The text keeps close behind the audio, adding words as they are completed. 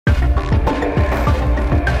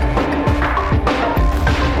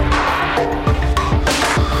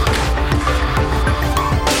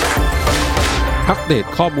อัปเดต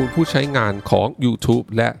ข้อมูลผู้ใช้งานของ YouTube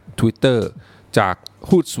และ Twitter จาก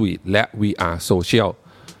Hootsuite และ VR Social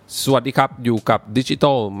สวัสดีครับอยู่กับ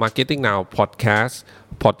Digital Marketing Now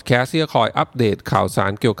Podcast ที่จะคอยอัปเดตข่าวสา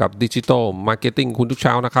รเกี่ยวกับ Digital Marketing คุณทุกเ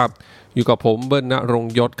ช้านะครับอยู่กับผมเบิ้ลณรง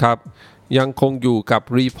ค์ยศครับยังคงอยู่กับ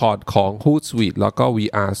รีพอร์ตของ Hootsuite แล้วก็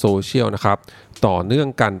VR Social นะครับต่อเนื่อง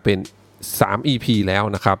กันเป็น3 EP แล้ว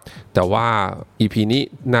นะครับแต่ว่า EP นี้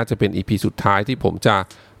น่าจะเป็น EP สุดท้ายที่ผมจะ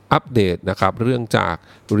อัปเดตนะครับเรื่องจาก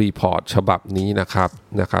รีพอร์ตฉบับนี้นะครั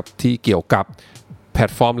บที่เกี่ยวกับแพล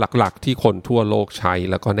ตฟอร์มหลักๆที่คนทั่วโลกใช้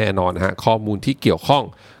แล้วก็แน่นอนข้อมูลที่เกี่ยวข้อง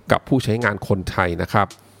กับผู้ใช้งานคนไทยนะครับ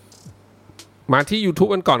มาที่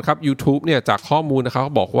YouTube กันก่อนครับ YouTube เนี่ยจากข้อมูลนะครับเข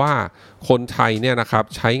าบอกว่าคนไทยเนี่ยนะครับ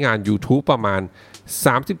ใช้งาน YouTube ประมาณ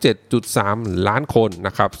 37.3 ล้านคนน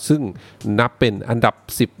ะครับซึ่งนับเป็นอันดับ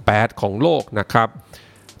 18 ของโลกนะครับ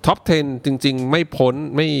ท็อป 10 จริงๆไ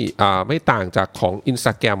ม่ต่างจากของ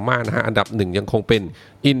Instagram มากนะฮะอันดับ 1 ยังคงเป็น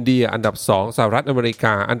อินเดียอันดับ 2 สหรัฐอเมริก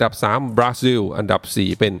าอันดับ 3 บราซิลอันดับ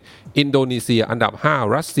 4 เป็นอินโดนีเซียอันดับ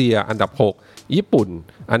 5 รัสเซียอันดับ 6 ญี่ปุ่น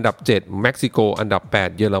อันดับ 7 เม็กซิโกอันดับ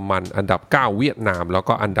 8 เยอรมันอันดับ 9 เวียดนามแล้ว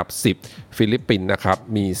ก็อันดับ 10 ฟิลิปปินส์นะครับ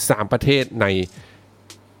มี 3 ประเทศใน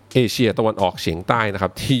เอเชียตะวันออกเฉียงใต้นะครั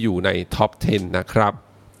บที่อยู่ในท็อป 10 นะครับ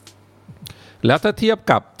แล้วถ้าเทียบ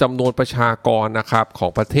กับจำนวนประชากรนะครับขอ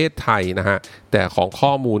งประเทศไทยนะฮะแต่ของข้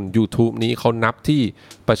อมูล YouTube นี้เขานับที่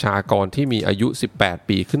ประชากรที่มีอายุ18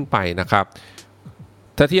 ปีขึ้นไปนะครับ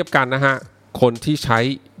ถ้าเทียบกันนะฮะคนที่ใช้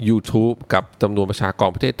YouTube กับจำนวนประชากร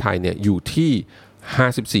ประเทศไทยเนี่ยอยู่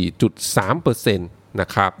ที่ 54.3% นะ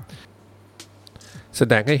ครับแส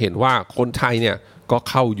ดงให้เห็นว่าคนไทยเนี่ยก็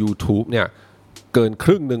เข้า YouTube เนี่ยเกินค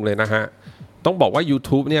รึ่งนึงเลยนะฮะต้องบอกว่า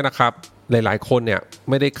YouTube เนี่ยนะครับหลายๆคนเนี่ย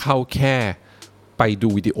ไม่ได้เข้าแค่ไปดู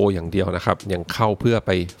วิดีโออย่างเดียวนะครับยังเข้าเพื่อไ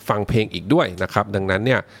ปฟังเพลงอีกด้วยนะครับดังนั้นเ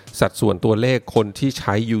นี่ยสัดส่วนตัวเลขคนที่ใ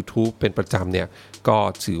ช้ YouTube เป็นประจำเนี่ยก็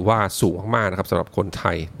ถือว่าสูงมากนะครับสำหรับคนไท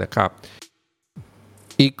ยนะครับ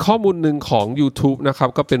อีกข้อมูลหนึ่งของ YouTube นะครับ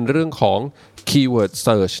ก็เป็นเรื่องของ Keyword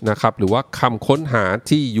Search นะครับหรือว่าคำค้นหา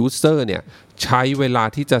ที่ User เนี่ยใช้เวลา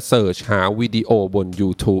ที่จะ Search หาวิดีโอบน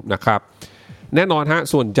YouTube นะครับแน่นอน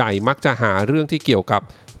ส่วนใหญ่มักจะหาเรื่องที่เกี่ยวกับ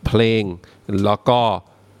เพลงแล้วก็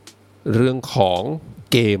เรื่องของ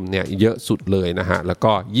เกมเนี่ยเยอะสุดเลยนะฮะแล้ว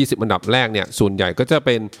ก็20อันดับแรกเนี่ยส่วนใหญ่ก็จะเ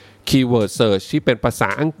ป็น Keyword Search ที่เป็นภาษา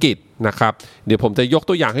อังกฤษนะครับเดี๋ยวผมจะยก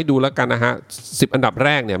ตัวอย่างให้ดูแล้วกันนะฮะ10อันดับแร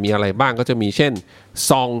กเนี่ยมีอะไรบ้างก็จะมีเช่น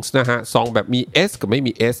songs นะฮะ song แบบมี s กับไม่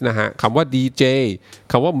มี s นะฮะคำว่า DJ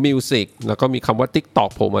คำว่า music แล้วก็มีคำว่า TikTok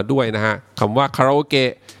โผล่มาด้วยนะฮะคำว่า karaoke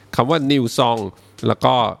คำว่า new song แล้ว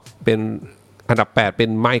ก็เป็นอันดับ8เป็น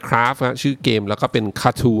Minecraft ชื่อเกมแล้วก็เป็นก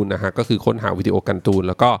าร์ตูนนะฮะก็คือค้นหาวิดีโอการ์ตูน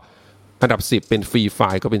แล้วก็อันดับ10เป็น Free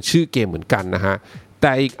Fire ก็เป็นชื่อเกมเหมือนกันนะฮะแ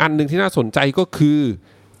ต่อีกอันนึงที่น่าสนใจก็คือ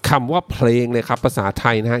คำว่าเพลงเลยครับภาษาไท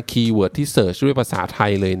ยนะฮะคีย์เวิร์ดที่เสิร์ชด้วยภาษาไท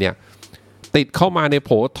ยเลยเนี่ยติดเข้ามาในโผ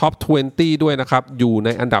ล่ท็อป 20 ด้วยนะครับอยู่ใน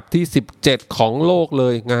อันดับที่17ของโลกเล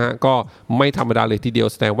ยนะฮะก็ไม่ธรรมดาเลยทีเดียว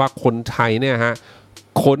แสดงว่าคนไทยเนี่ยฮะ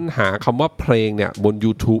ค้นหาคำว่าเพลงเนี่ยบน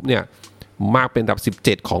YouTube เนี่ยมากเป็นอันดับ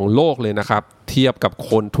17ของโลกเลยนะครับเทียบกับ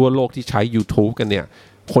คนทั่วโลกที่ใช้ YouTube กันเนี่ย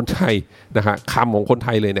คนไทยนะฮะคำของคนไท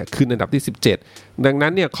ยเลยเนี่ยขึ้นอันดับที่17ดังนั้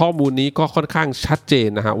นเนี่ยข้อมูลนี้ก็ค่อนข้างชัดเจน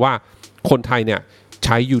นะฮะว่าคนไทยเนี่ยใ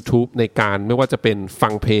ช้ YouTube ในการไม่ว่าจะเป็นฟั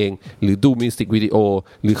งเพลงหรือดูมิวสิกวิดีโอ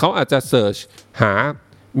หรือเขาอาจจะเสิร์ชหา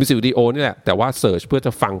มิวสิกวิดีโอนี่แหละแต่ว่าเสิร์ชเพื่อจ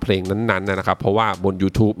ะฟังเพลงนั้นๆนะครับเพราะว่าบน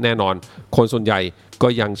YouTube แน่นอนคนส่วนใหญ่ก็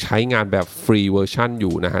ยังใช้งานแบบฟรีเวอร์ชันอ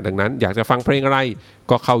ยู่นะฮะดังนั้นอยากจะฟังเพลงอะไร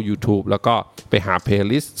ก็เข้า YouTube แล้วก็ไปหาเพลย์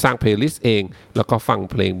ลิสต์สร้างเพลย์ลิสต์เองแล้วก็ฟัง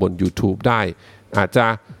เพลงบน YouTube ได้อาจจะ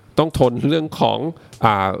ต้องทนเรื่องของ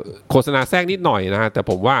โฆษณาแทรกนิดหน่อยนะฮะแต่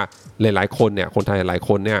ผมว่าหลายๆคนเนี่ยคนไทยหลายค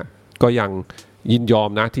นเนี่ยก็ยังยินยอม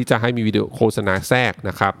นะที่จะให้มีวิดีโอโฆษณาแทรก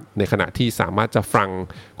นะครับในขณะที่สามารถจะฟัง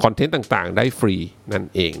คอนเทนต์ต่างๆได้ฟรีนั่น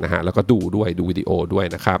เองนะฮะแล้วก็ดูวิดีโอด้วย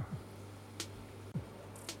นะครับ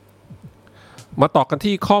มาต่อกัน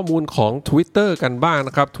ที่ข้อมูลของ Twitter กันบ้างน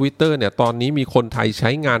ะครับ Twitter เนี่ยตอนนี้มีคนไทยใช้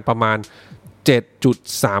งานประมาณ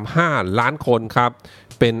 7.35 ล้านคนครับ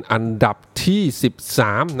เป็นอันดับที่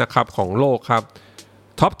13นะครับของโลกครับ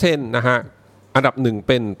ท็อป 10 นะฮะอันดับ1เ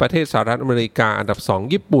ป็นประเทศสหรัฐอเมริกาอันดับ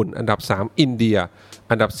2ญี่ปุ่นอันดับ3อินเดีย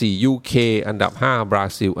อันดับ4 UK อันดับ5บรา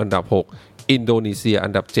ซิลอันดับ6อินโดนีเซียอั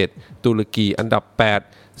นดับ7ตุรกีอันดับ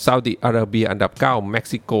8ซาอุดิอาระเบียอันดับ9เม็ก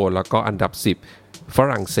ซิโกแล้วก็อันดับ10ฝ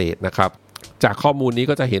รั่งเศสนะครับจากข้อมูลนี้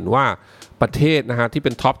ก็จะเห็นว่าประเทศนะฮะที่เ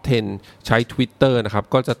ป็นท็อป 10 ใช้ Twitter นะครับ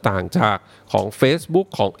ก็จะต่างจากของ Facebook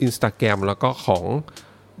ของ Instagram แล้วก็ของ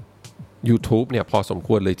YouTube เนี่ยพอสมค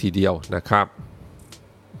วรเลยทีเดียวนะครับ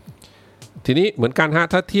ทีนี้เหมือนกัน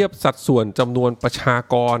ถ้าเทียบสัดส่วนจำนวนประชา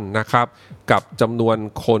กรนะครับกับจำนวน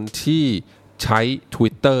คนที่ ใช้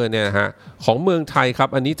Twitter เนี่ยนะฮะของเมืองไทยครับ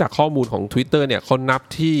อันนี้จากข้อมูลของ Twitter เนี่ยเขานับ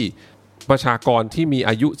ที่ประชากรที่มี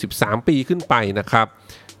อายุ13ปีขึ้นไปนะครับ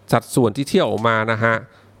สัดส่วนที่เที่ยวออกมานะฮะ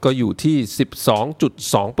ก็อยู่ที่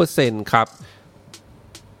 12.2% ครับ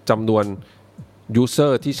จำนวนยูเซอ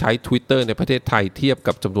ร์ที่ใช้ Twitter ในประเทศไทยเทียบ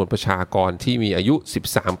กับจำนวนประชากรที่มีอายุ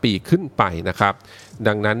13ปีขึ้นไปนะครับ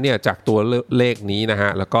ดังนั้นเนี่ยจากตัวเลขนี้นะฮ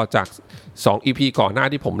ะแล้วก็จาก2 EP ก่อนหน้า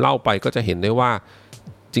ที่ผมเล่าไปก็จะเห็นได้ว่า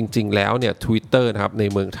จริงๆแล้วเนี่ย Twitter นะครับใน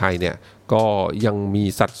เมืองไทยเนี่ยก็ยังมี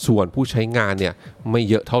สัดส่วนผู้ใช้งานเนี่ยไม่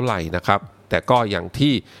เยอะเท่าไหร่นะครับแต่ก็อย่าง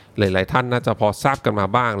ที่หลายๆท่านน่าจะพอทราบกันมา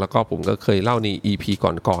บ้างแล้วก็ผมก็เคยเล่าใน EP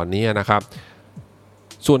ก่อนๆนี้นะครับ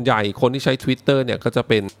ส่วนใหญ่คนที่ใช้ Twitter เนี่ยก็จะ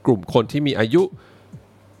เป็นกลุ่มคนที่มีอายุ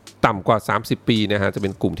ต่ำกว่า30ปีนะฮะจะเป็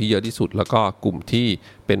นกลุ่มที่เยอะที่สุดแล้วก็กลุ่มที่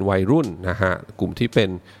เป็นวัยรุ่นนะฮะกลุ่มที่เป็น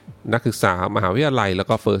นักศึกษามหาวิทยาลัยแล้ว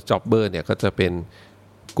ก็ first jobber เนี่ยก็จะเป็น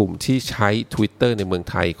กลุ่มที่ใช้ Twitter ในเมือง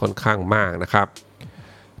ไทยค่อนข้างมากนะครับ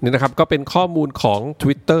นี่นะครับก็เป็นข้อมูลของ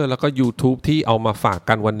Twitter แล้วก็ YouTube ที่เอามาฝาก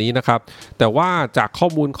กันวันนี้นะครับแต่ว่าจากข้อ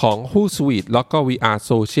มูลของ Hootsuite แล้วก็ VR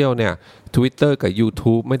Social เนี่ย Twitter กับ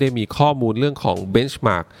YouTube ไม่ได้มีข้อมูลเรื่องของ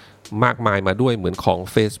benchmark มากมายมาด้วยเหมือนของ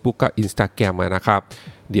Facebook กับ Instagram นะครับ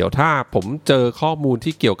เดี๋ยวถ้าผมเจอข้อมูล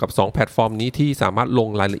ที่เกี่ยวกับ2แพลตฟอร์มนี้ที่สามารถลง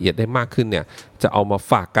รายละเอียดได้มากขึ้นเนี่ยจะเอามา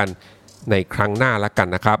ฝากกันในครั้งหน้าละกัน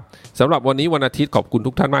นะครับสำหรับวันนี้วันอาทิตย์ขอบคุณ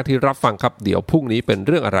ทุกท่านมากที่รับฟังครับเดี๋ยวพรุ่งนี้เป็นเ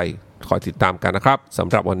รื่องอะไรคอยติดตามกันนะครับสำ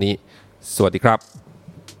หรับวันนี้สวัสดีครับ